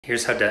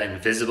Here's how the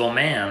invisible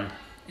man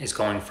is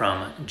going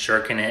from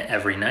jerking it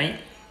every night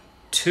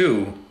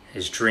to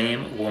his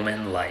dream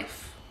woman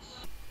life.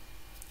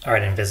 All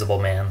right,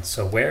 invisible man.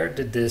 So where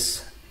did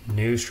this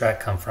new strat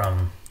come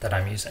from that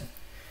I'm using?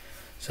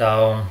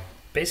 So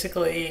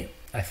basically,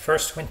 I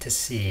first went to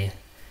see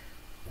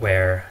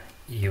where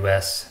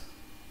US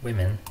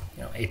women,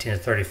 18 to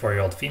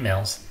 34-year-old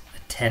females,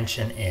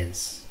 attention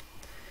is.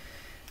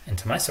 And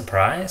to my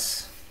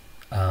surprise,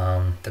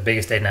 the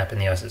biggest dating app in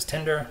the US is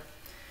Tinder.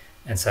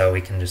 And so we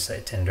can just say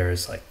Tinder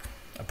is like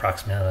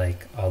approximately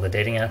like all the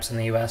dating apps in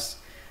the US.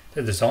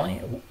 There's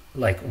only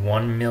like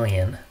 1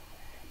 million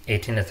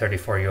 18 to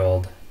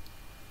 34-year-old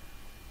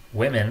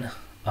women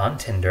on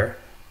Tinder,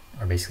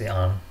 or basically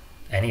on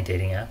any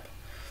dating app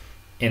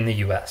in the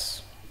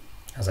US.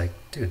 I was like,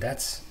 dude,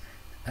 that's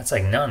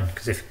like none.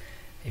 Because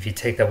if you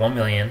take that 1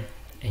 million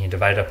and you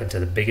divide it up into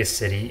the biggest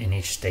city in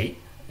each state,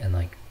 and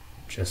like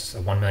just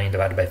 1 million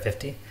divided by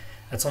 50,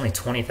 that's only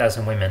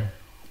 20,000 women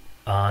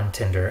on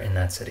Tinder in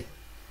that city,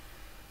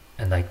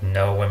 and like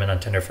no women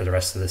on Tinder for the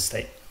rest of the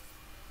state.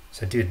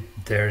 So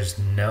there's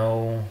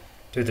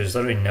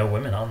literally no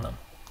women on them.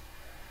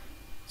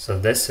 So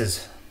this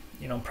is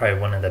probably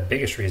one of the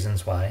biggest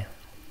reasons why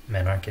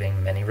men aren't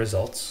getting many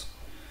results,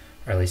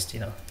 or at least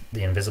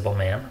the invisible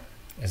man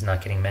is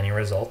not getting many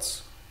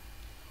results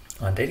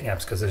on dating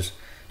apps, because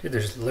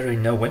there's literally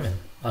no women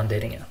on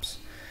dating apps.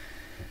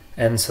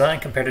 And so then I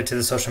compared it to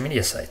the social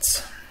media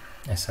sites.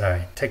 I said, all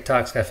right,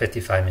 TikTok's got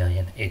 55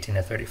 million, 18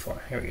 to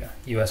 34. Here we go.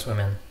 US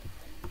women,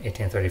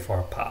 18 to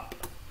 34, pop.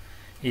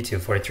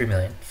 YouTube, 43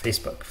 million.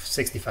 Facebook,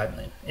 65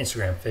 million.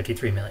 Instagram,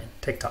 53 million.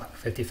 TikTok,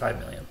 55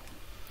 million.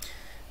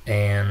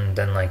 And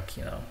then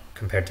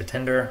compared to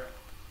Tinder,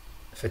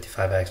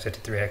 55x,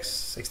 53x,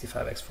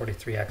 65x,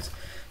 43x.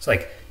 So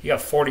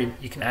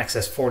you can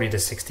access 40 to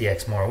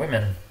 60x more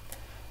women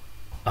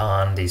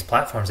on these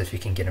platforms if you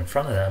can get in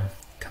front of them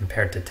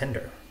compared to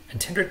Tinder.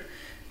 And Tinder,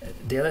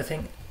 the other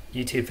thing,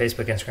 YouTube,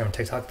 Facebook, Instagram, and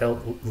TikTok,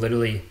 they'll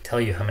literally tell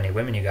you how many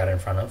women you got in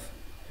front of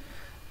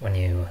when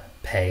you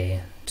pay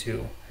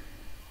to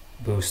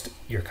boost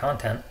your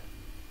content.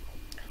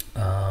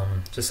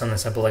 Just something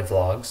simple like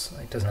vlogs.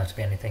 It doesn't have to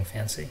be anything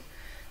fancy.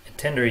 In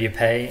Tinder, you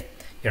pay,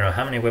 you don't know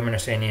how many women are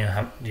seeing you,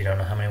 you don't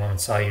know how many women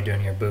saw you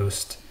doing your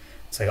boost.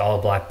 It's like all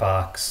a black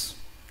box,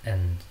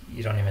 and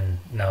you don't even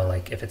know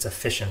if it's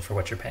efficient for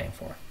what you're paying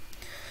for.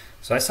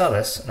 So I saw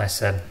this and I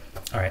said,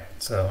 all right,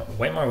 so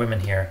way more women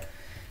here.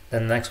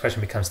 Then the next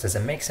question becomes, does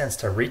it make sense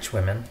to reach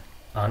women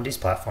on these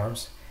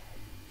platforms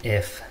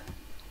if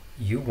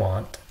you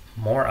want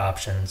more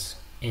options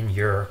in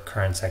your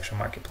current sexual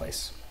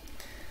marketplace?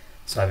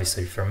 So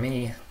obviously for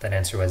me, that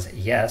answer was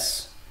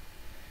yes.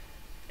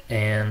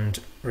 And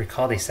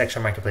recall the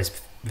sexual marketplace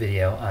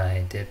video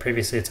I did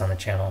previously. It's on the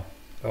channel,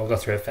 but we'll go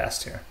through it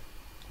fast here.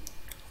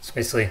 So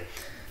basically,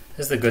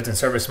 this is the goods and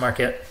service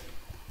market,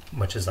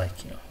 which is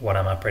what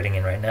I'm operating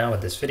in right now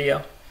with this video.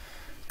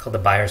 It's called the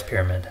buyer's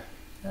pyramid.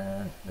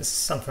 This is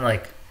something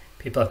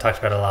people have talked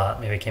about a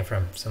lot. Maybe it came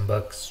from some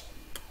books.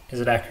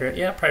 Is it accurate?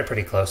 Yeah, probably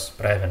pretty close,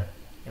 but I haven't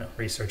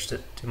researched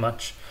it too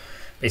much.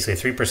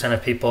 Basically, 3%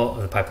 of people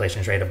of the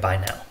population is ready to buy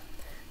now.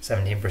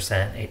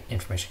 17%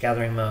 information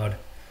gathering mode.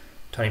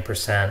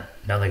 20%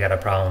 know they got a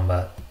problem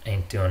but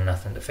ain't doing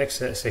nothing to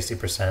fix it.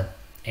 60%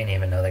 ain't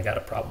even know they got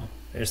a problem.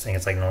 They just think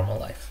it's like normal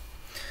life.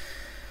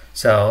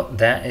 So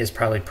that is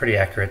probably pretty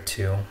accurate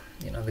to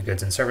the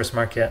goods and service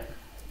market.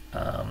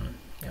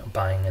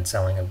 Buying and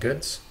selling of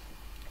goods.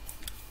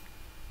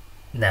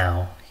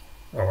 Now,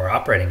 where we're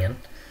operating in,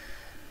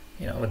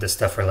 with this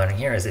stuff we're learning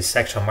here, is the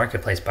sexual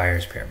marketplace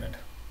buyer's pyramid.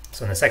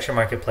 So in the sexual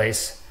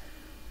marketplace,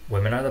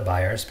 women are the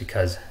buyers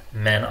because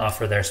men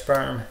offer their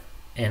sperm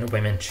and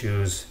women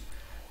choose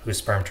whose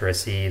sperm to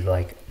receive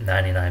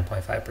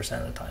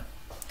 99.5% of the time.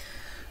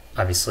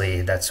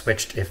 Obviously, that's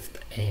switched if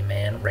a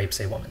man rapes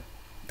a woman.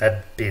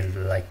 That'd be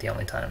the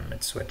only time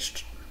it's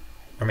switched.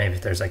 Or maybe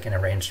if there's an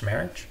arranged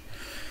marriage.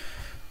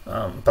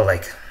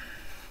 But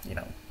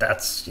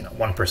that's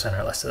 1%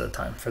 or less of the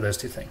time for those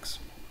two things.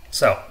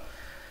 So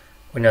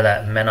we know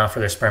that men offer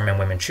their sperm and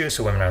women choose,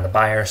 so women are the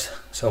buyers.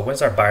 So what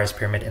is our buyer's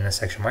pyramid in the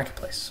sexual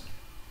marketplace?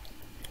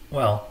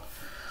 Well,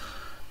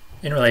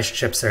 in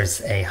relationships,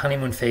 there's a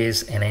honeymoon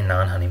phase and a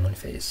non-honeymoon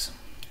phase.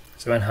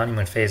 So in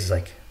honeymoon phase is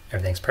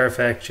everything's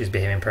perfect, she's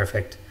behaving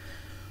perfect.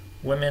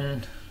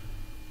 Women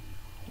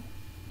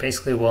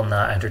basically will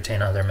not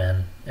entertain other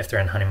men if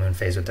they're in honeymoon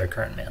phase with their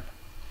current man.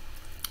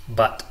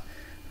 But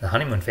the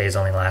honeymoon phase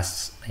only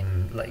lasts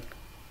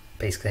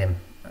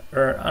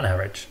or on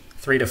average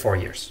 3 to 4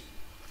 years.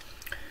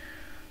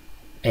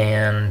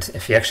 And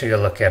if you actually go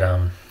look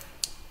at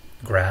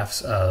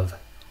graphs of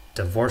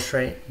divorce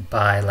rate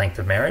by length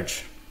of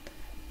marriage,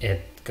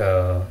 it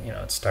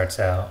starts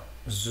out,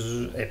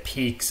 it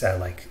peaks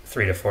at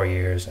 3 to 4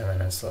 years, and then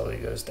it slowly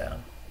goes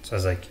down. So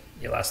it's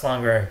you last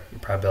longer,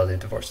 your probability of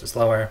divorce is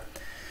lower.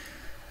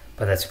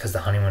 But that's because the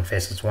honeymoon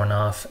phase is worn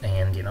off,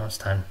 and it's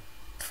time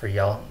for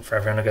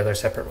everyone to go their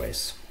separate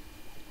ways.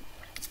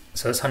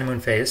 So this honeymoon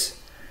phase,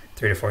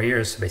 3 to 4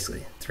 years, so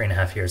basically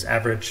 3.5 years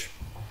average.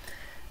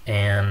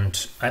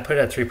 And I put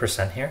it at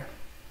 3% here,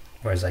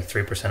 whereas like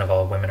 3% of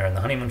all women are in the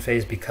honeymoon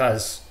phase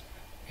because,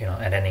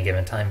 at any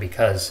given time,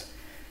 because,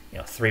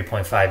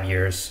 3.5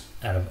 years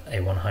out of a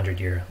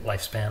 100-year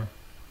lifespan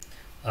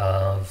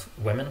of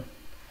women,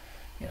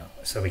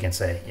 so we can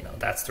say,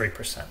 that's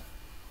 3%,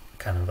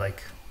 kind of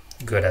like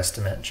good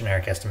estimate,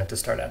 generic estimate to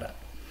start out at.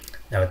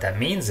 Now what that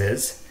means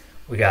is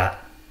we got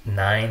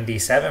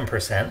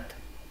 97%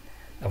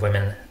 of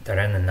women that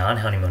are in the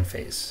non-honeymoon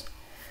phase.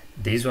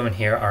 These women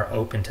here are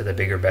open to the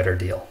bigger, better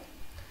deal.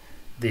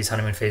 These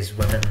honeymoon phase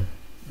women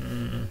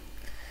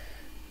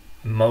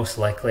most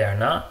likely are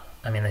not.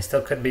 I mean, they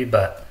still could be,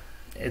 but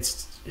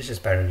it's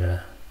just better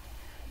to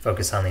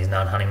focus on these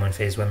non-honeymoon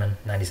phase women,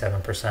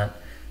 97%,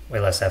 way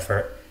less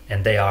effort,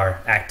 and they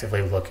are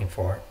actively looking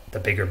for the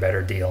bigger,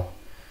 better deal.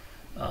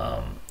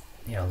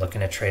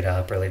 Looking to trade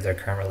up or leave their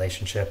current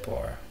relationship,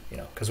 or,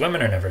 because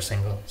women are never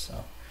single,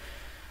 so.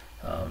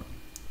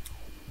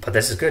 But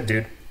this is good,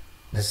 dude.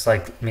 This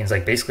means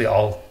basically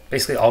all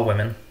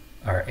women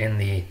are in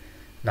the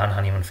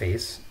non-honeymoon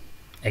phase,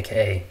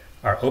 aka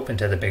are open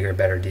to the bigger,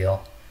 better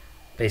deal,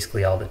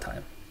 basically all the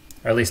time,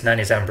 or at least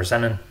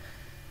 97%.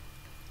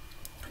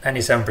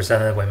 97%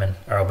 of the women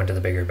are open to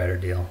the bigger, better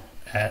deal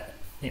at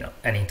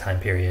any time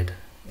period,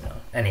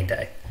 any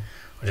day,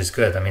 which is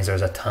good. That means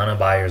there's a ton of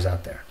buyers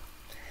out there.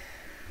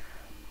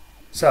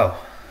 So,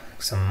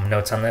 some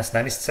notes on this: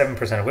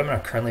 97% of women are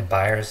currently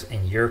buyers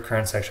in your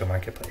current sexual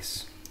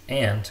marketplace.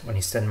 And when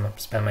you spend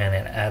money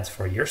on ads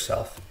for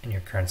yourself in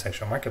your current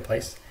sexual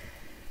marketplace,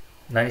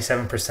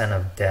 97%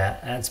 of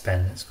that ad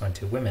spend is going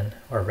to women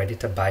who are ready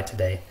to buy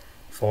today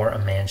for a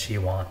man she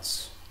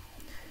wants.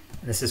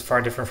 And this is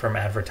far different from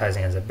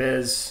advertising as a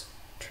biz,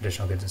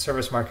 traditional goods and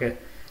service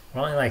market,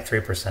 where only like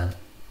 3%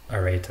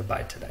 are ready to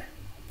buy today.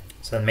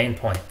 So the main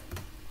point,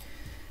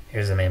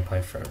 here's the main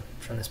point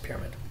from this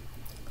pyramid.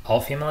 All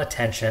female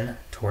attention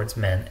towards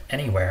men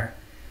anywhere,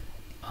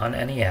 on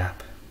any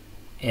app,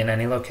 in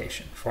any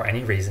location, for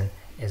any reason,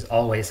 is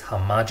always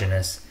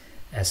homogenous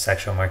as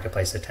sexual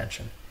marketplace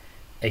attention,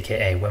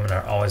 aka women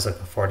are always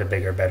looking for a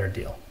bigger, better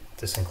deal.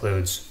 This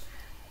includes,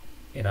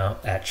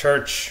 at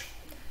church,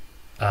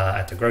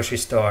 at the grocery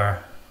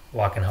store,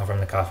 walking home from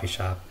the coffee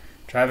shop,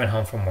 driving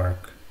home from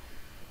work,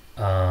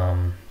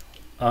 on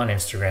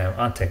Instagram,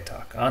 on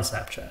TikTok, on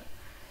Snapchat.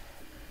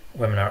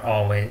 Women are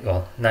always,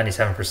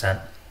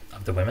 97%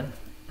 of the women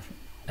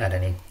at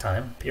any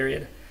time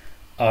period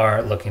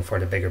are looking for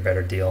the bigger,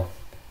 better deal,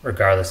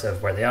 regardless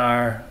of where they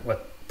are,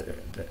 what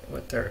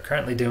they're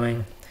currently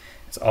doing.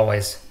 It's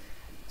always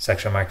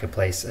sexual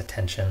marketplace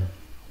attention,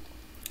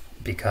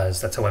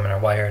 because that's how women are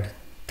wired.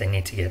 They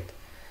need to get,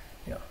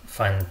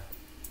 find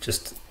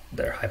just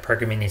their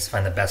hypergamy needs to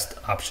find the best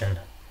option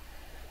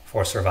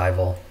for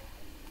survival,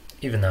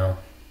 even though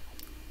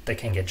they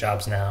can get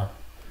jobs now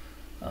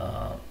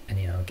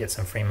and get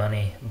some free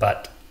money.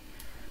 But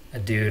a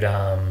dude,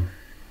 what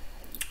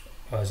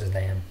was his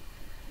name?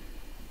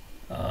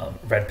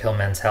 Red Pill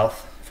Men's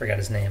Health, forgot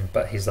his name,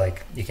 but he's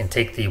like, you can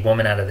take the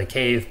woman out of the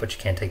cave, but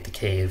you can't take the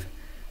cave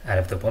out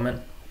of the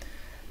woman.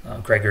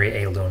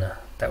 Gregory A. Luna,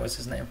 that was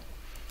his name.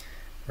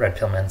 Red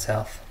Pill Men's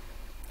Health.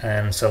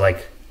 And so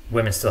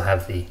women still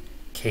have the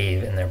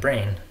cave in their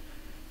brain,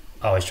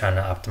 always trying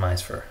to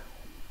optimize for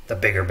the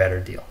bigger, better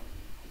deal.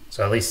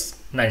 So at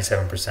least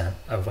 97%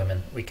 of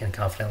women, we can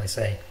confidently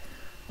say,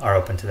 are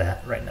open to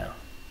that right now.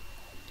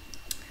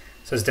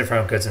 So it's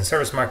different with goods and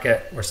service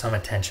market, where some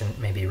attention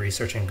may be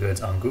researching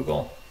goods on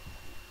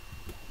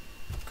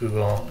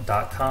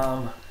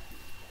Google.com,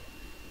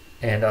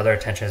 and other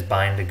attention is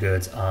buying the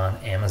goods on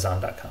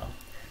Amazon.com.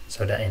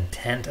 So the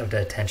intent of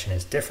the attention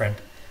is different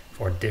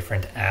for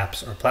different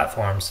apps or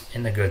platforms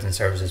in the goods and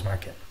services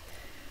market.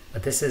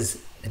 But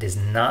it is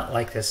not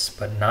like this,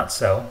 but not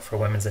so for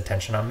women's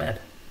attention on Med.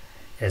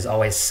 It is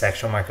always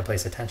sexual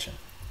marketplace attention,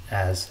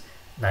 as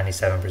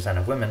 97%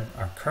 of women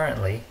are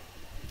currently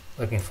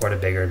looking for the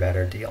bigger,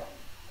 better deal,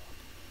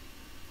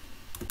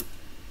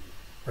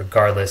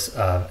 regardless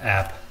of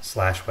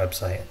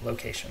app/website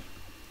location.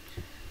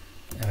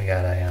 And we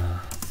got a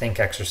think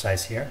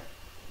exercise here.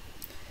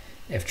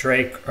 If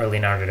Drake or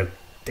Leonardo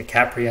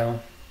DiCaprio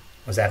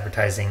was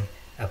advertising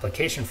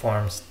application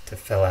forms to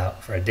fill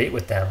out for a date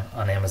with them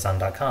on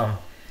Amazon.com,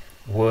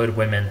 would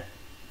women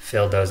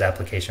fill those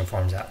application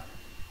forms out?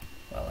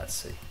 Well, let's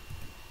see.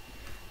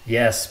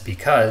 Yes,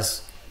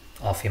 because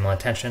all female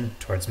attention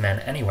towards men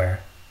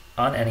anywhere,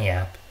 on any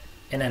app,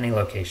 in any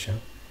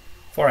location,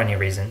 for any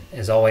reason,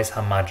 is always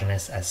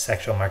homogenous as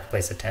sexual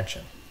marketplace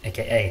attention,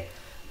 aka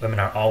women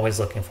are always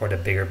looking for the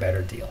bigger,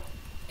 better deal.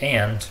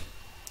 And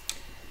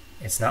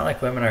it's not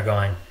like women are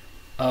going,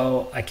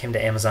 oh, I came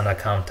to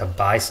Amazon.com to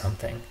buy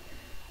something,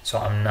 so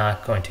I'm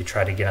not going to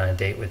try to get on a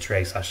date with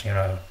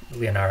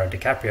Drake/Leonardo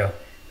DiCaprio,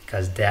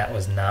 because that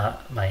was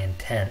not my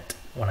intent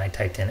when I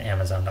typed in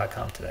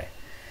Amazon.com today.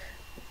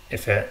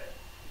 If it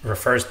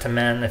refers to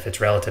men, if it's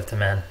relative to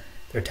men,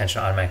 their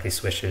attention automatically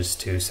switches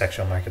to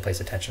sexual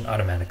marketplace attention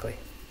automatically.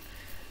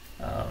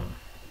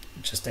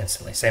 Just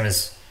instantly. Same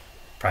as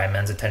probably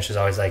men's attention is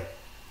always like,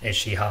 is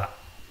she hot?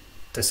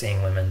 To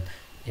seeing women,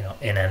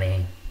 in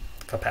any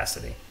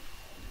capacity.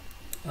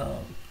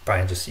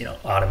 Brian just,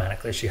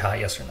 automatically, is she hot,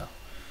 yes or no?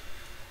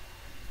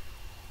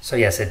 So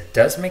yes, it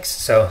does make,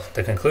 so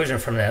the conclusion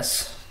from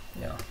this,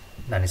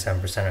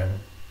 97%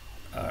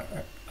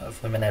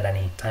 of women at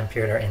any time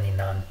period are in the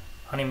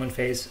non-honeymoon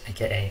phase,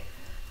 aka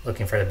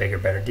looking for the bigger,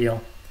 better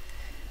deal.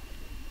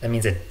 That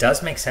means it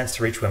does make sense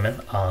to reach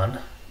women on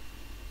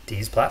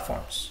these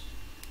platforms,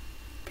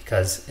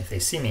 because if they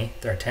see me,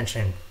 their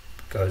attention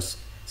goes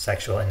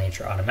sexual in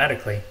nature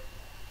automatically,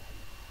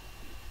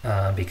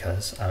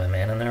 because I'm a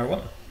man and they're a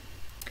woman.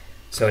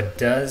 So it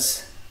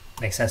does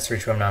make sense to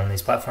reach women on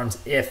these platforms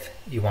if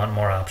you want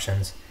more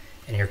options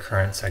in your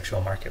current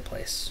sexual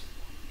marketplace.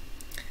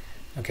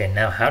 Okay,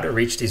 now how to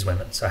reach these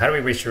women. So how do we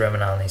reach the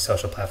women on these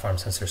social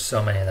platforms since there's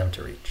so many of them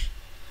to reach?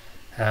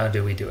 How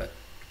do we do it?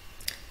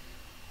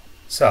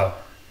 So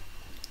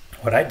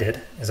what I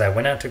did is I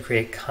went out to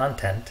create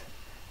content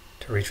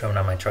to reach women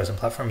on my chosen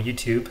platform,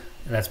 YouTube,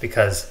 and that's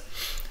because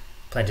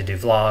I plan to do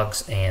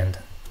vlogs, and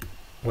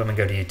women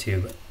go to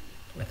YouTube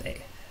with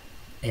a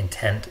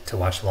intent to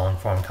watch long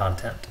form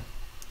content.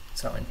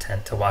 So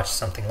intent to watch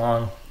something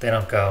long. They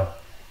don't go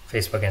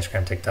Facebook,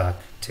 Instagram, TikTok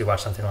to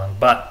watch something long.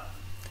 But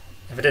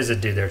if it is a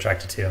dude they're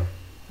attracted to,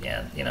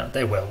 yeah,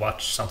 they will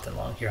watch something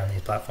long here on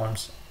these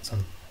platforms.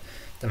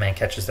 The man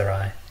catches their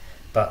eye.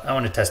 But I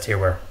want to test here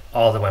where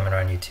all the women are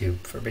on YouTube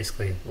for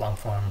basically long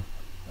form,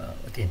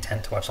 with the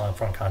intent to watch long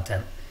form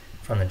content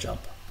from the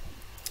jump.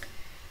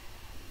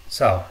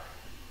 So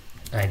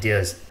the idea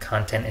is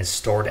content is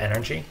stored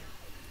energy.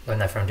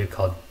 Learned that from a dude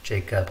called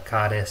Jacob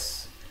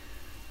Cadiz.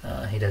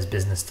 He does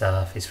business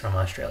stuff. He's from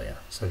Australia,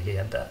 so he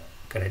had that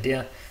good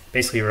idea.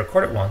 Basically, you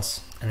record it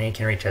once, and then you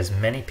can reach as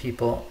many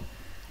people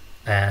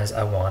as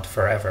I want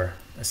forever,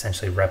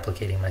 essentially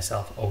replicating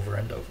myself over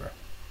and over.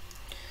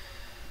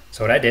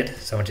 So what I did,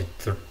 I went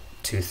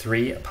to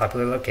 3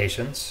 popular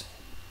locations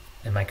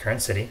in my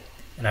current city,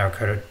 and I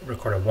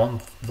recorded 1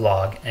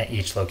 vlog at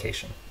each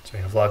location. So we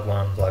have vlog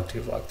 1, vlog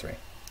 2, vlog 3.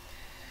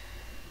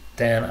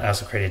 Then I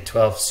also created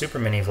 12 super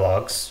mini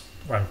vlogs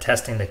where I'm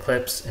testing the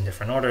clips in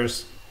different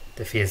orders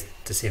to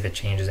see if it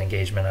changes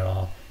engagement at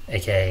all,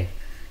 aka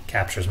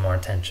captures more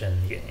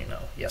attention,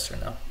 yes or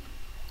no.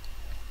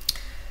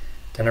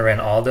 Then I ran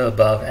all the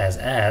above as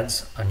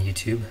ads on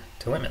YouTube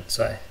to women.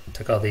 So I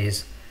took all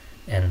these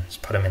and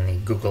just put them in the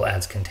Google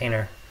Ads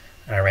container,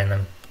 and I ran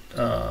them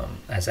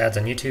as ads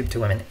on YouTube to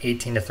women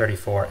 18 to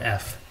 34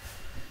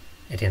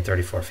 18 to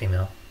 34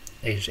 female,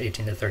 aged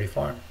 18 to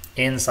 34,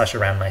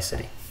 in/around my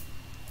city.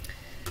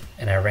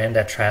 And I ran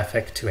that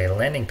traffic to a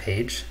landing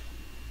page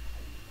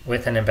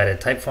with an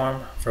embedded type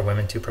form for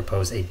women to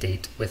propose a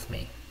date with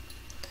me.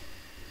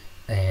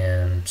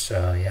 And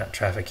so yeah,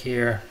 traffic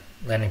here,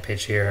 landing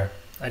page here.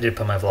 I did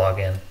put my vlog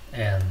in,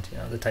 and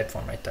the type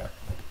form right there.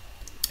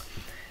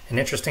 An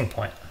interesting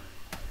point.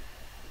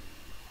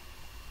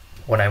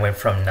 When I went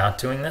from not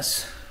doing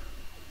this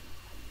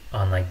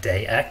on like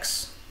day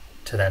X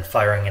to then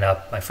firing it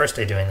up my first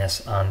day doing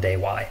this on day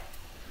Y.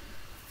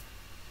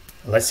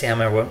 Let's see how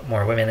many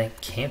more women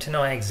came to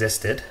know I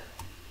existed.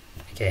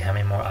 Okay, how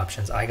many more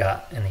options I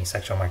got in the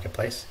sexual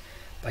marketplace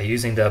by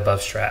using the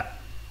above strat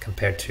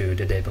compared to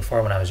the day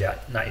before when I was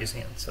not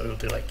using it. So it'll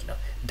do like,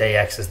 day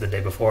X is the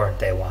day before,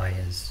 day Y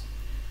is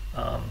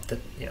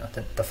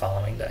the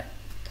following day.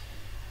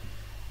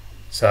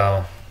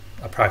 So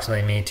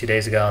approximately me 2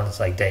 days ago, it's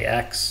like day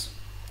X.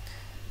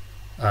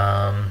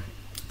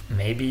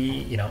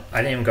 Maybe,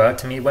 I didn't even go out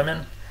to meet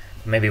women.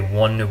 Maybe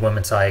 1 new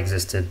woman saw I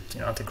existed,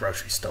 at the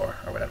grocery store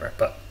or whatever.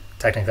 But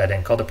technically I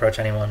didn't cold approach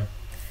any woman.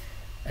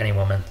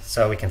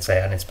 So we can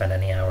say I didn't spend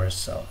any hours.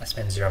 So I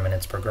spent 0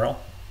 minutes per girl.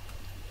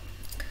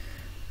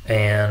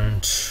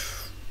 And,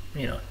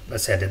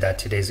 let's say I did that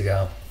 2 days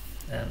ago.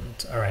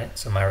 And all right,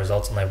 so my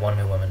results, only 1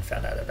 new woman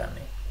found out about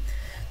me.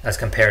 As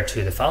compared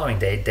to the following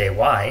day, day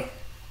Y,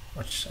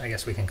 which I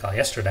guess we can call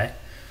yesterday.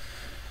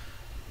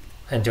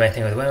 I didn't do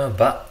anything with women,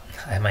 but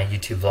I have my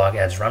YouTube vlog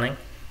ads running,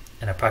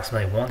 and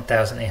approximately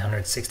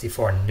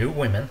 1,864 new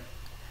women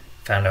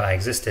found out I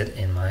existed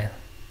in my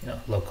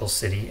local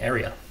city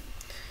area.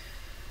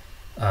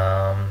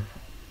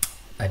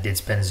 I did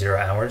spend 0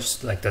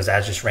 hours. Like, those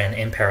ads just ran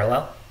in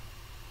parallel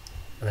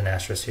with an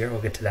asterisk here.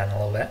 We'll get to that in a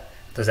little bit.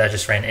 Those ads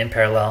just ran in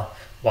parallel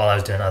while I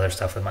was doing other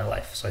stuff with my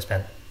life. So I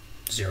spent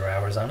 0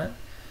 hours on it.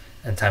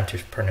 And time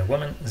per new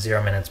woman,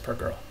 0 minutes per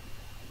girl.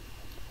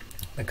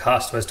 The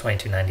cost was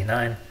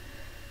 $22.99.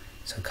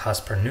 So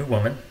cost per new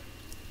woman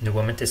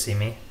to see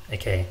me,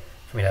 aka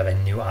for me to have a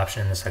new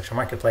option in the sexual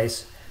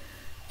marketplace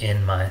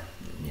in my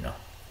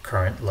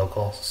current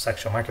local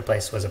sexual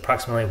marketplace, was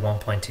approximately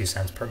 1.2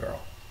 cents per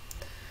girl.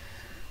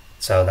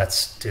 So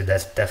that's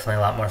definitely a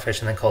lot more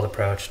efficient than cold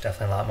approach,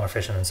 definitely a lot more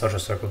efficient than social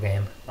circle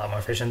game, a lot more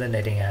efficient than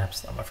dating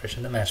apps, a lot more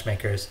efficient than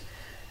matchmakers,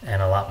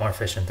 and a lot more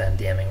efficient than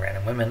DMing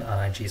random women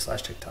on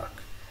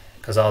IG/TikTok.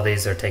 Because all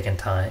these are taking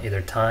time,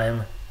 either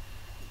time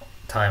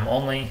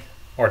only,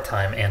 or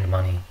time and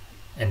money.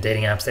 And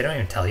dating apps, they don't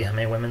even tell you how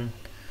many women,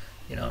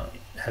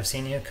 have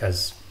seen you,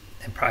 because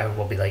it probably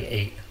will be like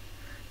 8.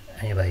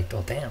 And you're like,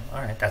 well, damn,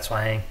 all right, that's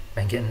why I ain't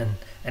been getting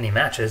any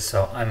matches,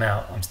 so I'm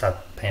out. I'm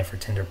stopped paying for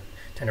Tinder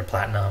Tinder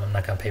Platinum. I'm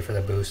not going to pay for the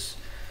boost.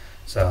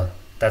 So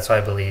that's why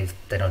I believe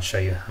they don't show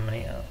you how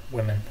many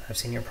women have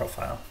seen your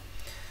profile.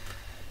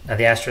 Now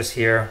the asterisk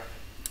here,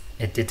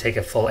 it did take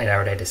a full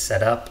 8-hour day to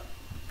set up.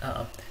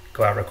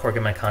 Go out,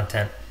 record my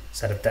content,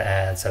 set up the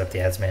ads, set up the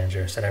ads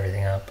manager, set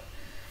everything up.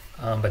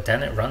 But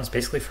then it runs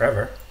basically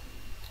forever.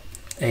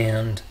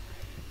 And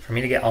for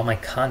me to get all my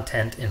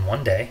content in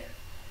one day,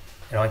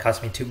 it only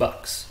cost me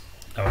 $2.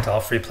 I went to all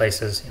free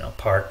places,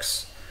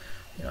 parks,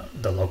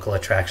 the local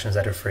attractions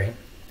that are free.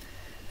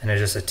 And it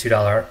was just a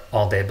 $2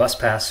 all-day bus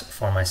pass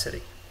for my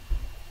city.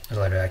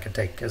 Literally, I could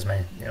take as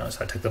many,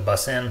 so I took the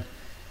bus in,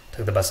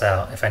 took the bus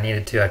out. If I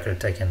needed to, I could have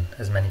taken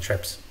as many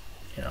trips,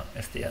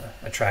 if the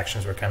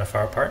attractions were kind of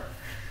far apart.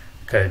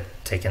 Could have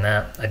taken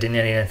that. I didn't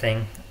eat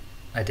anything.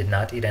 I did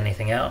not eat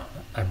anything out.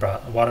 I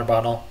brought a water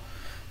bottle,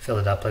 filled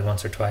it up like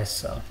once or twice.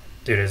 So,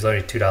 dude, it was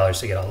literally $2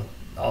 to get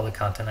all the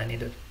content I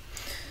needed.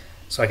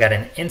 So I got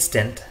an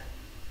instant,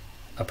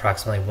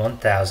 approximately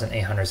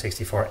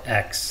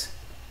 1,864x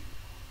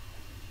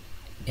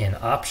in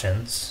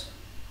options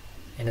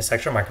in a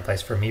sexual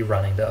marketplace for me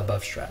running the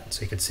above strat.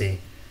 So you could see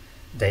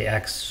day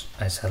X,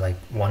 I just had like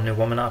one new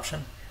woman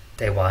option.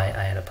 Day Y,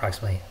 I had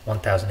approximately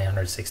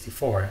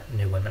 1,864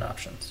 new women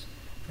options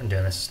from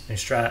doing this new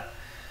strat.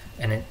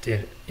 And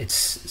it's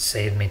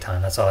saved me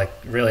time. That's all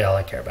all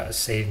I care about is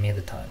save me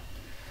the time.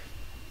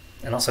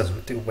 And also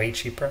it's way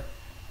cheaper.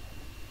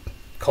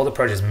 Cold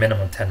approach is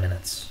minimum 10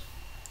 minutes.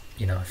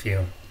 If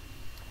you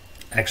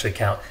actually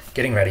count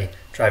getting ready,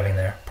 driving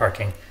there,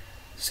 parking,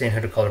 seeing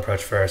who to cold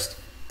approach first,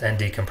 then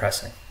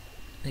decompressing,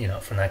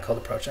 from that cold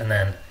approach, and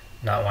then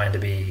not wanting to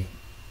be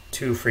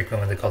too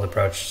frequent with the cold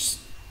approach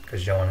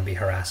because you don't want to be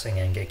harassing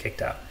and get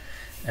kicked out,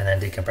 and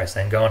then decompressing,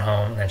 then going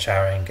home, and then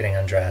showering, getting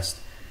undressed,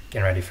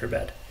 getting ready for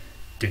bed.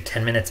 Do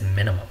 10 minutes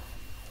minimum.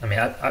 I mean,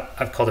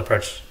 I've cold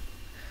approached.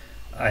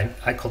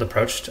 I cold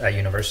approached at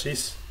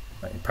universities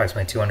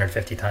approximately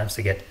 250 times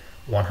to get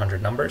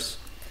 100 numbers.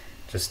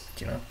 Just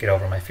get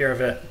over my fear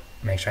of it,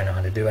 make sure I know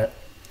how to do it.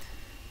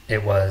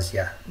 It was,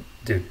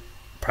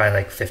 probably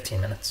like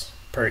 15 minutes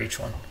per each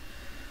one.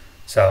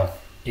 So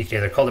you can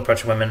either cold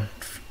approach women,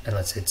 and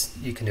let's say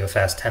you can do a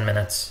fast 10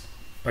 minutes,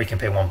 or you can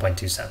pay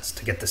 1.2 cents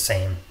to get the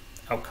same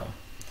outcome.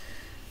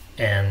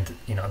 And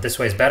this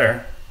way is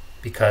better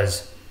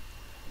because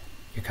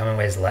you're coming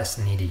away as less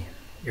needy.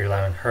 You're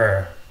allowing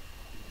her,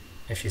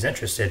 if she's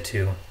interested,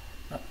 to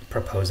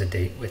propose a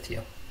date with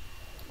you,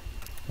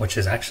 which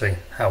is actually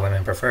how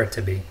women prefer it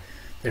to be.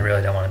 They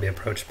really don't want to be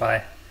approached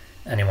by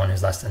anyone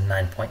who's less than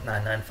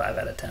 9.995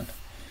 out of 10.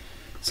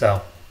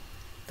 So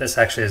this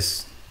actually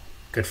is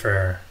good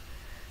for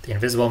the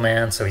invisible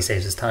man, so he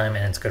saves his time,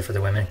 and it's good for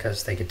the women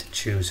because they get to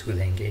choose who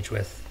they engage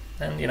with,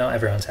 and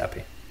everyone's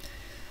happy.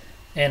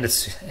 And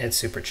it's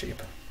super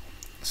cheap.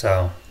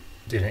 So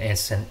did an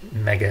instant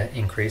mega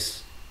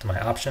increase to my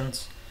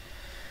options.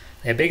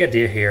 The big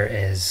idea here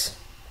is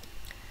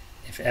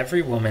if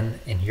every woman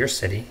in your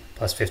city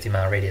plus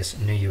 50-mile radius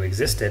knew you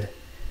existed,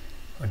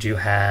 would you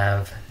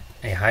have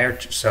a higher,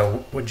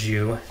 so would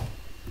you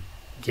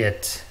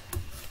get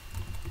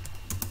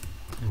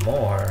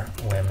more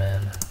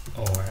women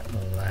or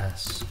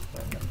less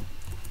women?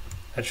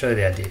 That's really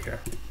the idea here.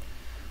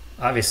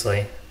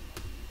 Obviously,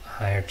 a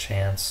higher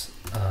chance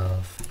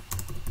of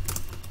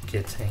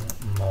getting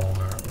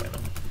more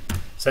women.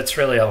 So that's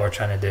really all we're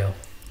trying to do.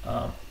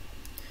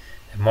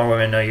 If more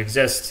women know you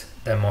exist,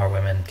 then more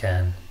women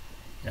can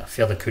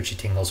feel the coochie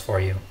tingles for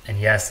you. And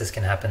yes, this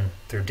can happen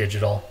through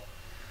digital.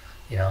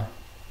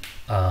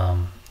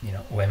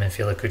 Women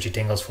feel the coochie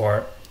tingles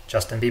for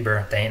Justin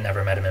Bieber. They ain't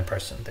never met him in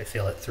person. They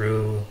feel it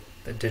through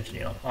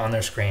the on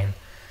their screen,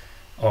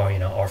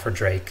 or for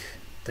Drake.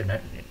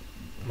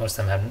 Most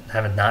of them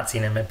haven't not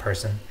seen him in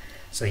person.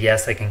 So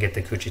yes, they can get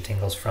the coochie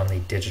tingles from the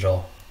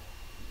digital,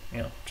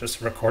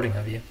 just recording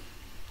of you.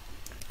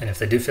 And if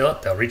they do feel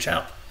it, they'll reach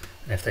out.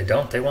 And if they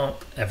don't, they won't.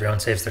 Everyone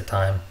saves their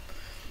time.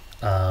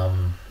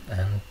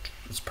 And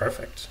it's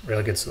perfect.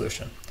 Really good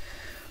solution.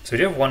 So we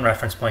do have one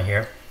reference point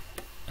here.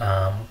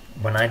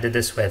 When I did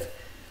this with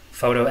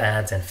photo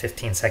ads and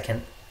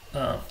 15-second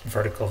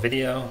vertical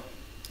video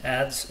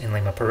ads in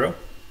Lima, Peru,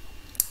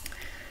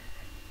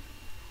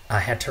 I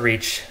had to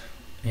reach,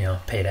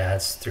 paid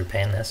ads through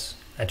paying this.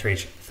 I had to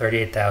reach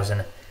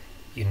 38,000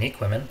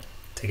 unique women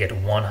to get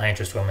one high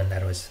interest woman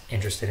that was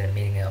interested in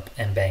meeting up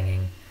and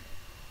banging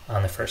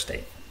on the first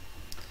date.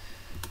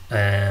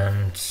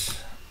 And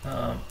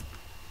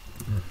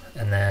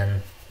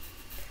then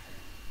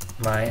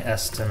my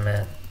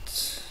estimate,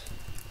 let's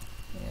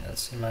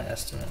see my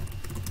estimate.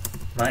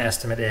 My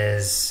estimate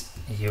is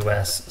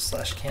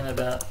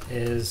US/Canada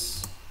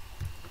is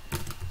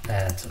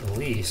at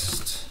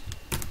least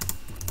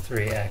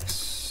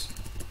 3x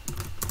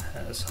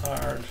as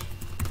hard.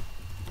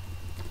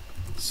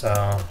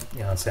 So,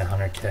 let's say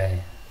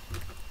 100K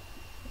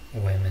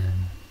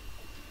women,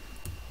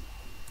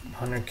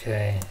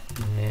 100K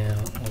new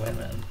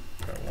women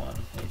per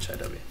one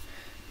HIW.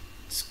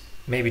 It's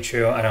maybe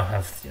true. I don't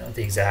have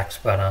the exact,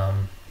 but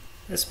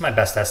this is my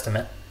best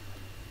estimate.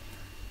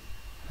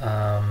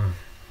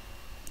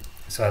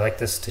 So I like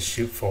this to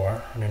shoot for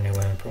 100 new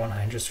women per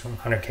 100, just from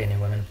 100K new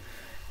women.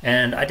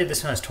 And I did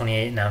this when I was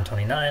 28, now I'm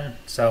 29.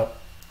 So,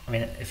 I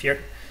mean, if you're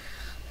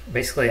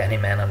basically any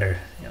man under,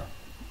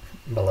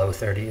 below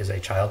 30 is a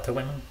child to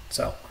women.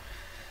 So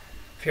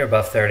if you're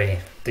above 30,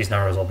 these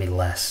numbers will be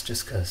less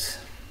just because,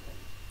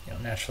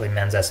 naturally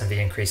men's S&V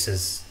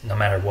increases no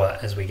matter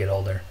what as we get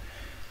older.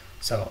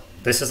 So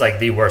this is like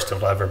the worst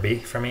it'll ever be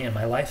for me in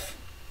my life.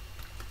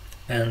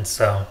 And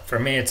so for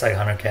me, it's like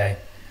 100K.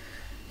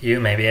 You,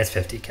 maybe it's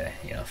 50K,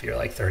 if you're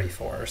like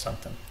 34 or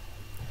something.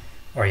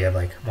 Or you have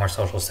like more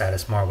social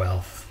status, more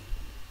wealth,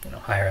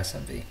 higher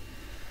S&V,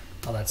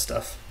 all that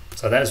stuff.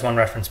 So that is one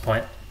reference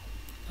point,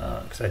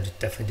 because I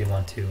definitely do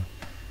want to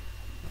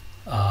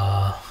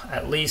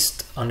at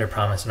least under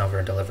promise and over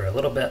deliver a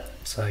little bit,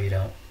 so you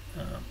don't,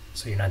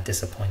 so you're not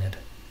disappointed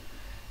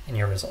in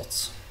your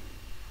results,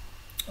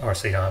 or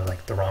so you don't have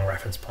like the wrong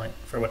reference point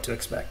for what to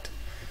expect.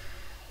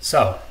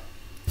 So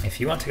if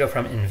you want to go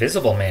from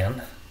invisible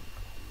man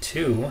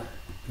to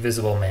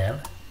visible man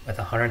with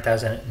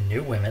 100,000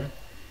 new women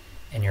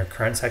in your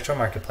current sexual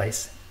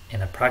marketplace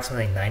in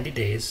approximately 90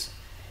 days,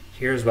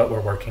 here's what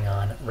we're working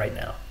on right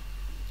now.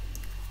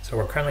 So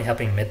we're currently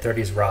helping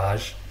mid-30s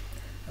Raj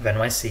of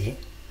NYC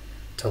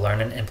to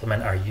learn and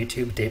implement our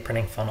YouTube date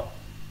printing funnel.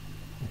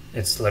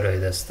 It's literally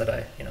this that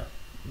I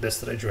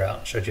drew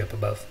out, showed you up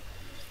above.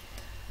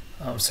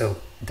 So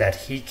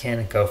that he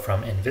can go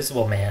from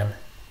invisible man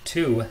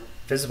to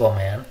visible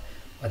man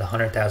with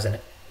 100,000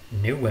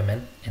 new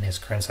women in his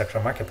current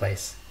sexual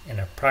marketplace in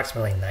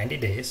approximately 90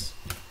 days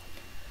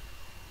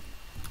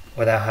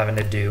without having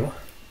to do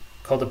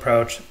cold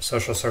approach,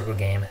 social circle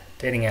game,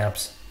 dating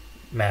apps,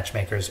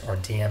 matchmakers, or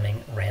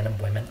DMing random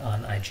women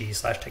on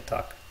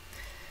IG/TikTok.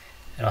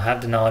 And he'll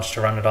have the knowledge to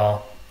run it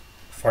all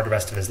for the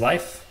rest of his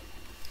life,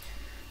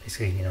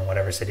 basically,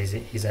 whatever cities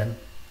he's in.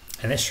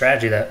 And this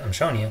strategy that I'm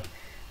showing you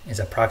is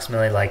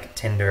approximately like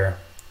Tinder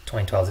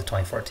 2012 to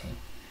 2014.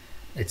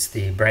 It's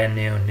the brand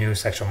new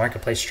sexual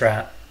marketplace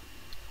strat,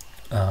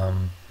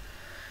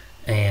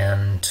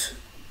 and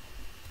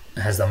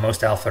has the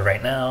most alpha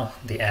right now.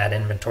 The ad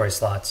inventory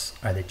slots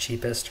are the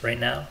cheapest right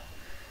now,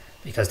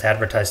 because to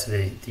advertise to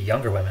the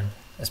younger women,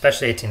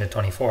 especially 18 to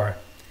 24,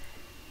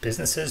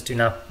 businesses do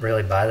not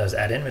really buy those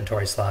ad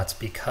inventory slots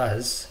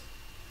because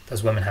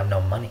those women have no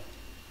money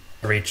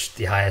to reach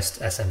the highest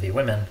SMV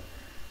women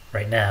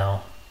right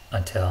now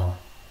until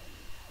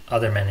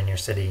other men in your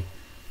city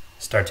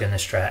start doing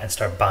this strat and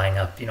start buying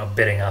up,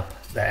 bidding up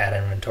the ad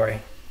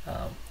inventory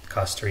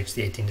cost to reach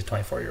the 18 to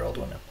 24-year-old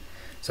women.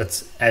 So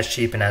it's as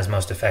cheap and as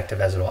most effective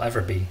as it will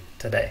ever be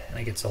today. And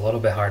it gets a little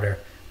bit harder,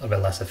 a little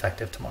bit less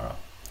effective tomorrow.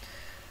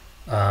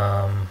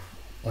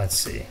 Let's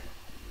see.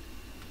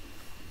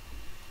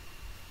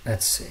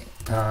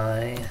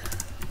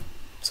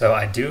 So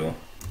I do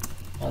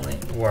only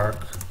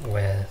work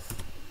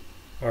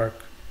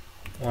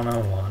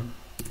one-on-one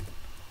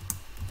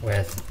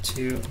with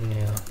 2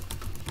 new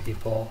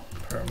people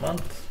per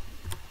month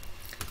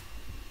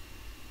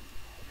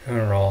who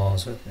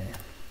enrolls with me.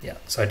 Yeah,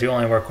 so I do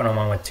only work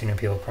one-on-one with 2 new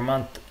people per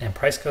month, and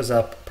price goes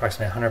up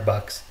approximately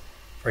 $100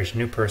 for each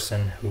new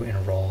person who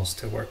enrolls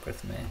to work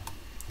with me.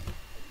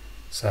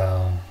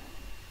 So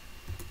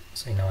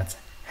it's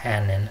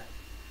Hannon.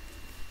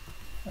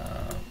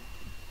 All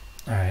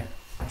right,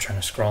 I'm trying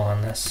to scroll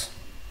on this.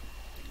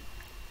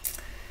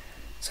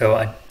 So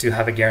I do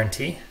have a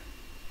guarantee.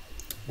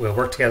 We'll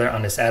work together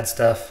on this ad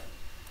stuff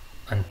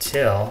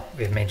until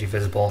we've made you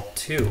visible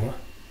to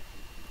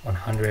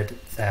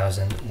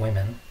 100,000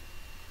 women,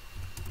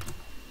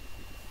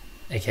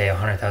 aka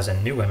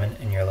 100,000 new women,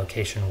 and your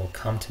location will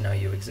come to know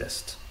you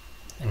exist.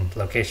 And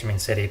location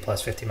means city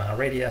plus 50-mile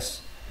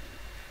radius.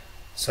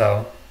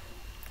 So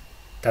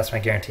that's my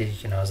guarantee,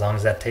 as long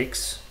as that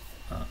takes,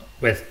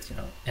 with,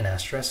 an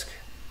asterisk.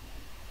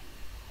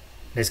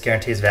 This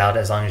guarantee is valid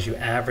as long as you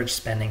average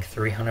spending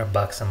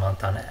 $300 a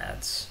month on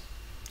ads.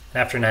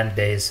 And after 90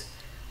 days,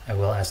 I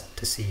will ask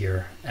to see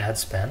your ad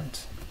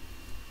spend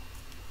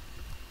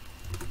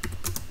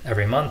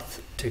every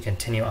month to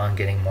continue on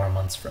getting more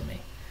months from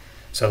me.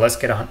 So let's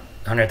get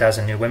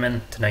 100,000 new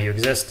women to know you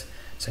exist,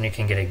 so you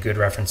can get a good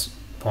reference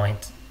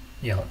point.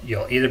 You'll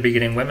either be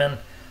getting women,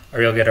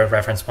 or you'll get a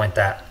reference point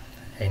that,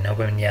 hey, no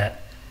women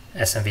yet.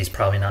 SMV is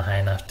probably not high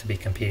enough to be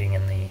competing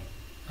in the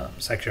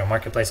sexual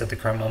marketplace at the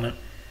current moment.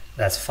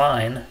 That's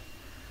fine.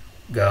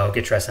 Go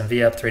get your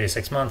SMV up 3 to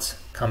 6 months,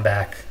 come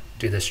back,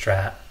 do this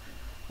strat,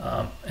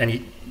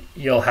 and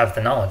you'll have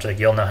the knowledge. Like,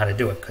 you'll know how to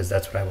do it, because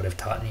that's what I would have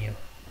taught you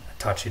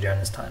during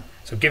this time.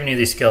 So giving you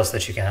these skills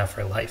that you can have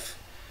for life.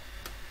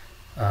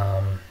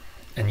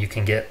 And you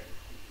can get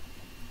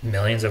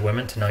millions of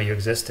women to know you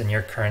exist in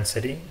your current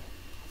city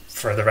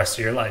for the rest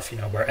of your life.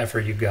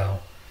 Wherever you go,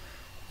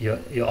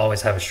 you'll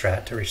always have a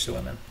strat to reach the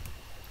women.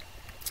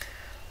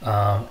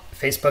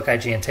 Facebook,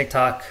 IG, and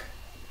TikTok,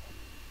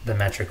 the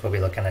metric we'll be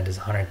looking at is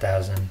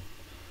 100,000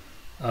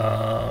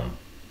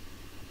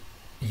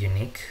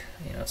 unique.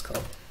 It's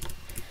called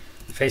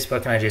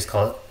Facebook, and IG is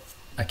called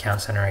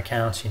account center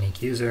accounts,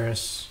 unique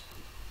users.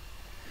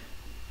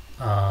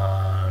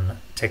 On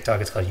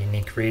TikTok, it's called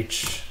unique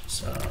reach.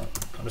 So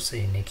I'll just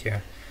say unique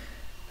here.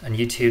 On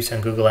YouTube, so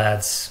on Google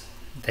Ads,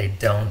 they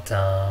don't,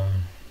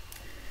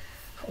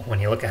 when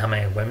you look at how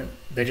many women,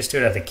 they just do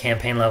it at the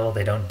campaign level.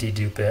 They don't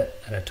dedupe it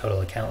at a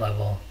total account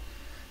level.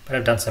 But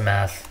I've done some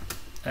math,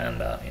 and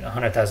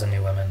 100,000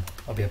 new women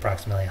will be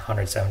approximately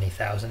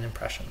 170,000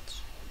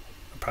 impressions,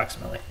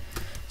 approximately.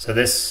 So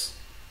this,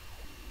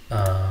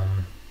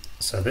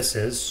 this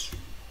is,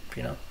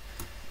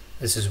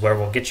 this is where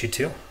we'll get you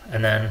to.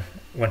 And then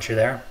once you're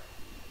there,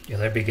 you'll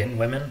either be getting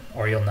women,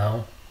 or you'll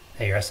know,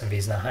 hey, your SMV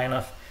is not high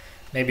enough.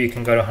 Maybe you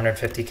can go to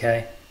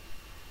 150K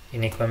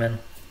unique women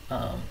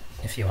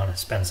if you want to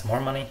spend some more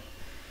money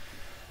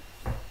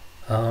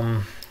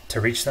to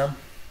reach them.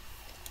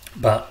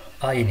 But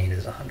all you need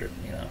is 100,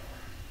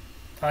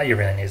 all you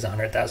really need is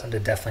 100,000 to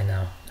definitely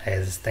know, hey,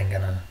 is this thing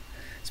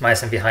is my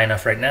SMV high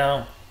enough right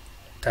now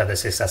to have the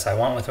success I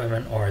want with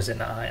women, or is it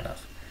not high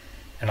enough?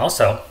 And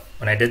also,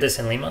 when I did this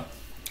in Lima,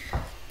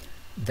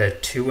 the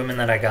 2 women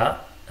that I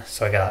got,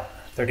 so I got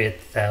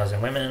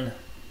 38,000 women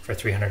for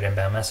 300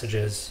 inbound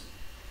messages,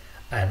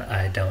 and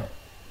I don't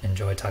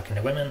enjoy talking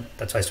to women.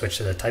 That's why I switched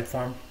to the type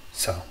form.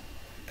 So,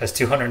 because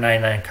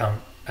 299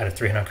 out of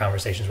 300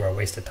 conversations were a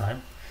waste of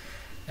time,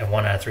 and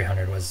 1 out of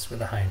 300 was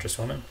with a high interest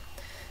woman.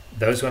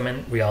 Those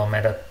women, we all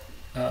met up,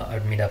 I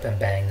would meet up and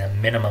bang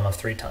them minimum of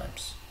 3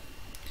 times.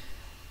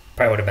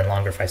 Probably would have been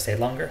longer if I stayed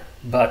longer,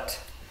 but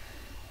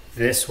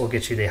this will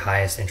get you the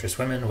highest interest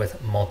women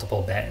with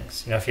multiple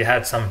bangs. If you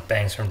had some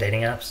bangs from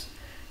dating apps,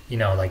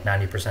 like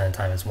 90% of the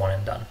time it's one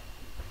and done.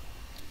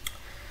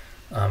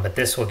 But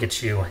this will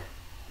get you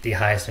the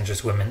highest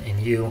interest women in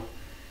you,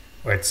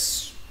 where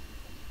it's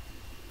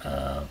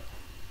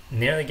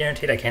nearly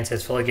guaranteed. I can't say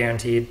it's fully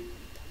guaranteed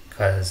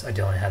because I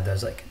do only have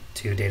those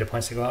 2 data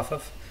points to go off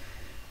of.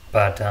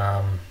 But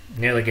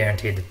nearly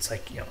guaranteed, it's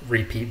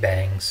repeat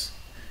bangs,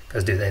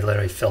 because they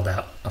literally filled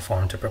out a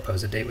form to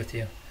propose a date with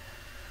you.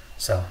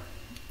 So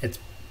it's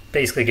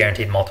basically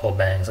guaranteed multiple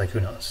bangs. Who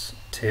knows?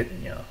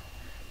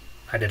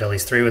 I did at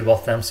least 3 with both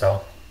of them,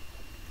 so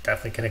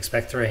definitely can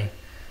expect 3.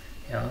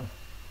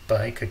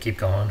 But it could keep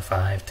going,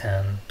 5,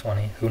 10,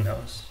 20, who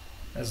knows?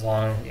 As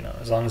long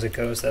as it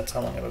goes, that's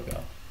how long it'll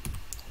go.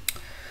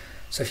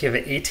 So if you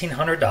have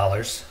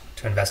 $1,800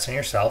 to invest in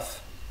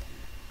yourself,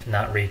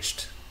 not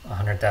reached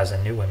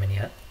 100,000 new women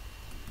yet,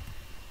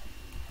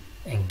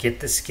 and get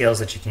the skills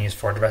that you can use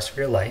for the rest of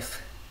your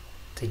life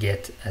to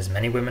get as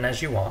many women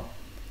as you want,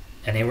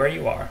 anywhere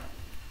you are,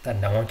 that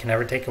no one can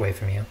ever take away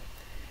from you,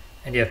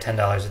 and you have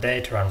 $10 a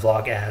day to run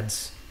vlog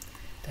ads,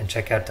 then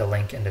check out the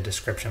link in the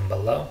description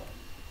below.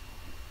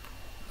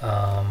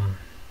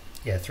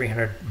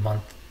 $300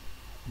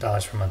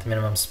 per month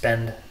minimum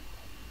spend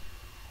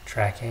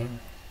tracking.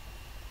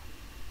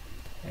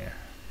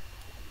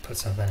 Put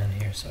something in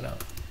here so I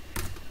don't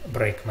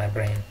break my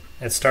brain.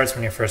 It starts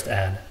when your first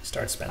ad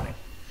starts spending.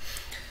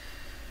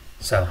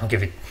 So I'll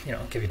give you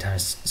time to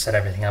set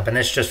everything up. And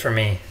this is just for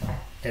me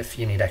if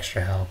you need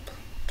extra help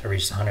to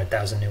reach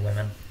 100,000 new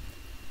women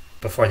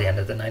before the end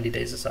of the 90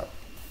 days is up.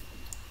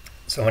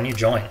 So when you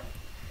join,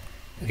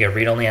 you get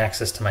read-only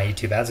access to my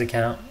YouTube Ads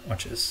account,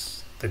 which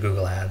is the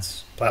Google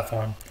Ads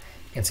platform.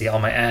 You can see all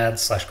my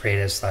ads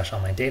 /creatives / all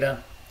my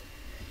data.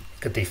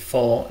 You get the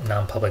full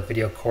non-public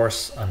video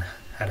course on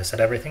how to set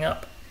everything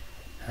up,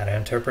 how to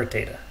interpret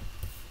data,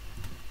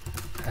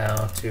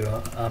 how to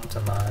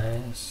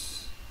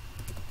optimize,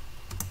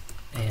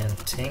 and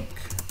think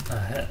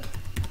ahead.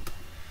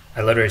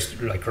 I literally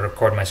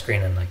record my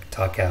screen and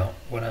talk out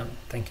what I'm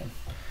thinking.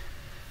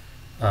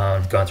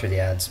 Going through the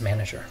ads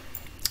manager.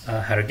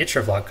 How to get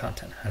your vlog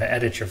content, how to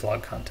edit your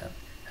vlog content,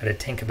 how to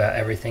think about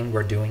everything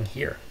we're doing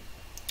here.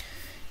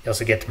 You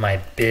also get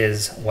my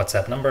biz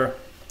WhatsApp number,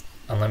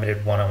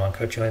 unlimited one-on-one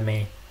coaching with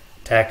me,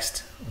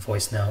 text,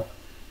 voice note,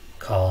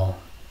 call,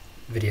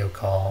 video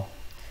call.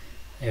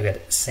 You'll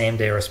get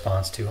same-day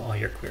response to all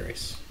your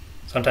queries.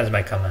 Sometimes it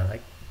might come in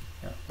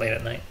late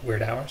at night,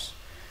 weird hours,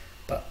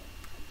 but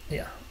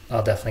yeah,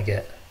 I'll definitely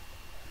get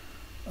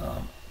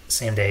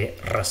same-day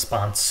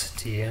response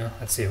to you.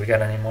 Let's see if we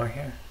got any more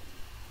here.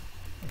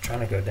 I'm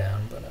trying to go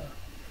down, but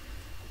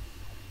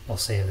we'll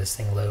see if this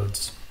thing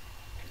loads.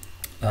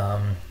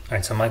 All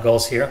right, so my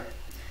goals here,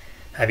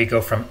 have you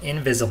go from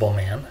invisible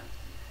man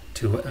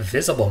to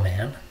visible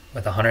man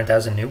with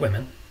 100,000 new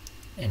women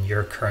in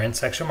your current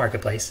sexual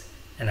marketplace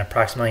in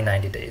approximately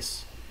 90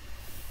 days.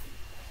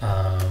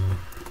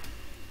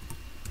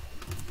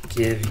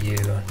 Give you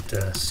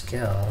the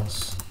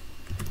skills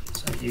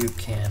so you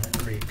can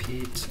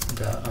repeat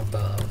the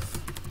above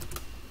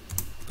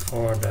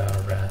for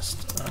the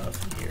rest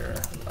of your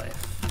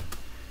life.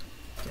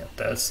 Yeah,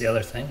 that's the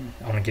other thing.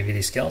 I want to give you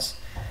these skills.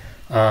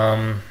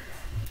 My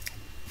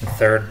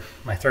third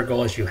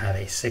goal is you have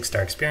a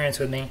 6-star experience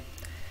with me.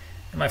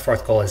 And my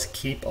 4th goal is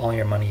keep all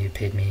your money you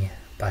paid me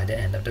by the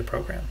end of the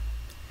program.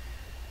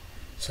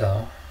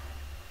 So,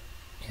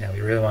 yeah,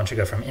 we really want you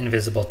to go from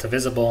invisible to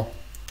visible,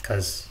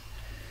 because,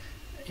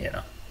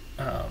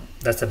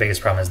 that's the biggest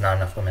problem, is not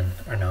enough women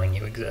are knowing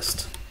you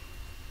exist.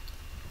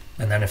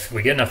 And then if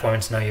we get enough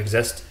women to know you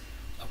exist,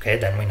 okay,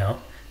 then we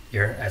know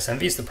your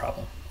SMV is the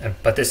problem.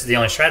 But this is the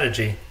only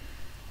strategy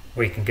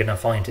where you can get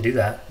enough volume to do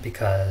that,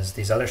 because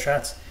these other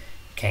strats,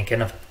 you can't get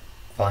enough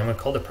volume with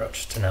cold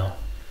approach to know,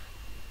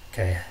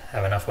 okay,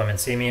 have enough women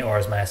see me, or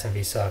is my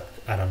SMV suck?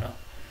 I don't know.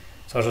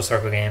 Social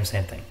circle games,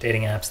 same thing.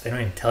 Dating apps, they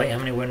don't even tell you how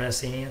many women have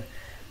seen you,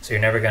 so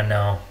you're never gonna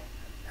know,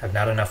 have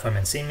not enough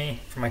women seen me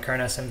for my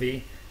current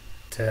SMV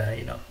to,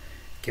 you know,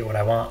 get what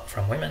I want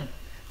from women,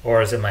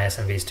 or is it my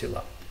SMV is too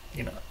low?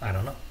 You know, I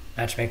don't know.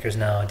 Matchmakers,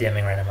 no.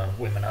 DMing random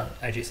women on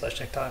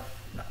IG/TikTok,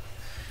 no.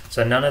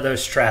 So none of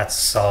those strats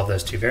solve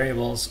those two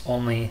variables.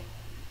 Only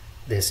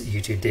this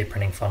YouTube date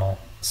printing funnel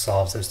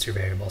solves those two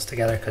variables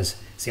together, because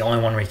it's the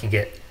only one where you can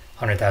get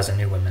 100,000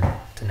 new women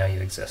to know you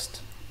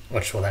exist,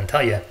 which will then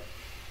tell you,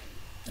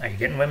 are you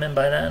getting women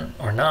by then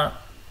or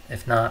not?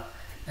 If not,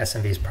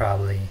 SMV is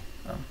probably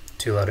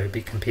too low to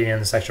be competing in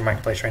the sexual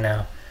marketplace right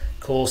now.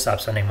 Cool,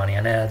 stop spending money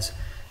on ads,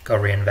 go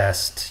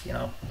reinvest, you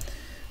know,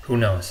 who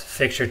knows,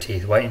 fix your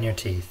teeth, whiten your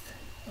teeth,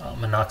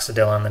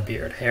 minoxidil on the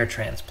beard, hair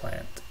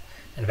transplant,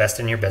 invest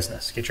in your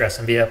business, get your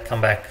SMV up,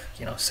 come back,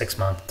 you know,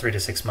 3 to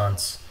 6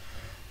 months,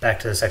 back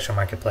to the sexual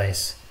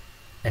marketplace,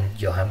 and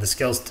you'll have the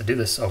skills to do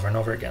this over and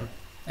over again,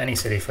 any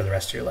city for the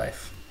rest of your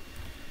life.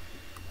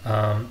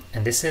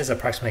 And this is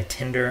approximately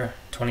Tinder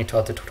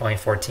 2012 to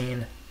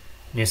 2014.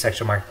 New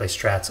sexual marketplace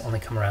strats only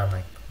come around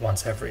like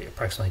once every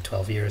approximately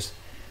 12 years.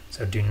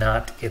 So do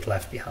not get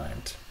left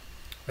behind.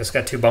 It's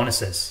got 2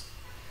 bonuses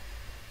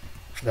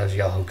for those of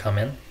y'all who come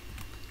in.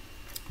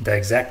 The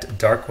exact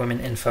dark women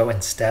info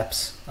and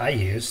steps I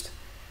used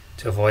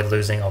to avoid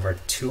losing over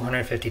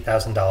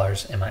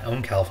 $250,000 in my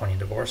own California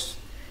divorce.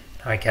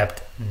 How I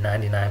kept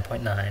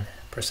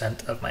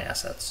 99.9% of my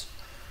assets.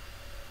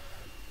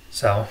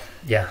 So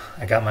yeah,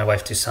 I got my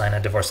wife to sign a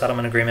divorce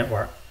settlement agreement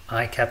where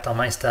I kept all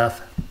my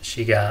stuff.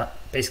 She got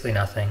basically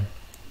nothing.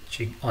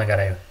 She only got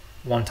a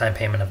one-time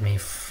payment of me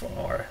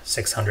for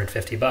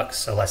 $650,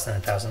 so less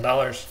than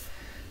 $1,000,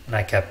 and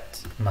I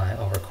kept my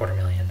over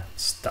 $250,000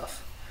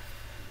 stuff.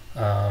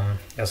 You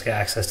also get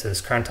access to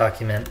this current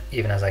document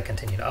even as I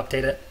continue to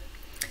update it.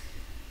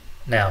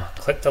 Now,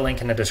 click the link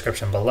in the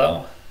description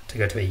below to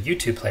go to a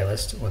YouTube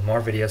playlist with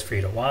more videos for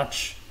you to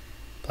watch,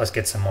 plus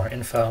get some more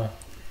info.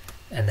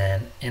 And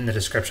then in the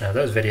description of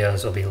those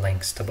videos will be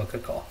links to book a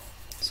call.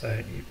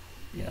 So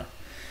you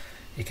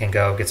can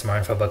go get some more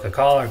info, book a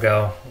call, or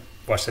go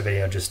watch the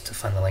video just to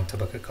find the link to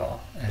book a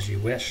call as you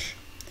wish.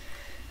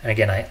 And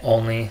again, I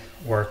only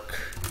work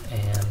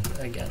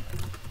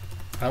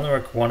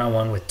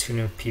one-on-one with 2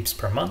 new peeps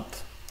per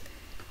month,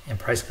 and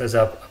price goes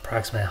up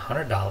approximately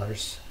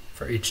 $100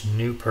 for each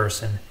new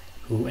person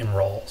who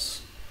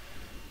enrolls.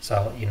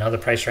 So you know the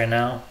price right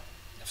now.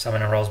 If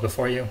someone enrolls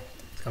before you,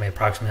 it's gonna be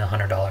approximately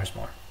 $100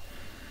 more.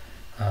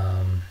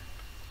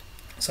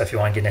 So if you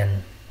want to get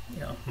in, you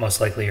know, most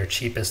likely your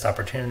cheapest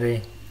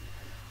opportunity,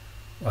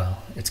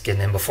 well, it's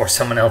getting in before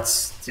someone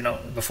else, you know,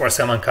 before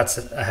someone cuts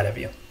it ahead of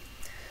you.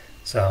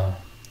 So, all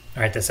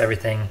right, that's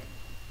everything.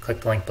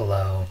 Click the link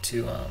below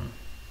to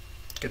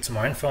get some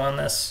more info on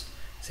this,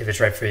 see if it's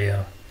right for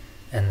you,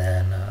 and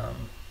then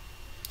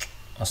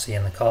I'll see you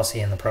in the call, see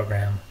you in the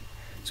program,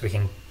 so we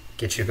can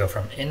get you to go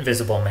from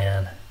invisible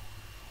man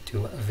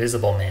to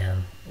visible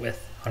man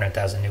with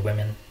 100,000 new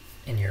women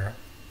in your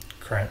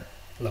current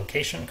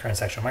location, current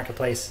sexual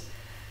marketplace,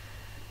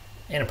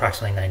 in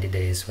approximately 90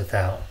 days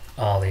without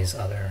all these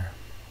other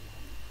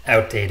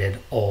outdated,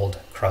 old,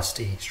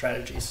 crusty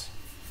strategies.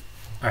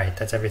 All right,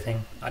 that's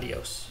everything.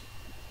 Adios.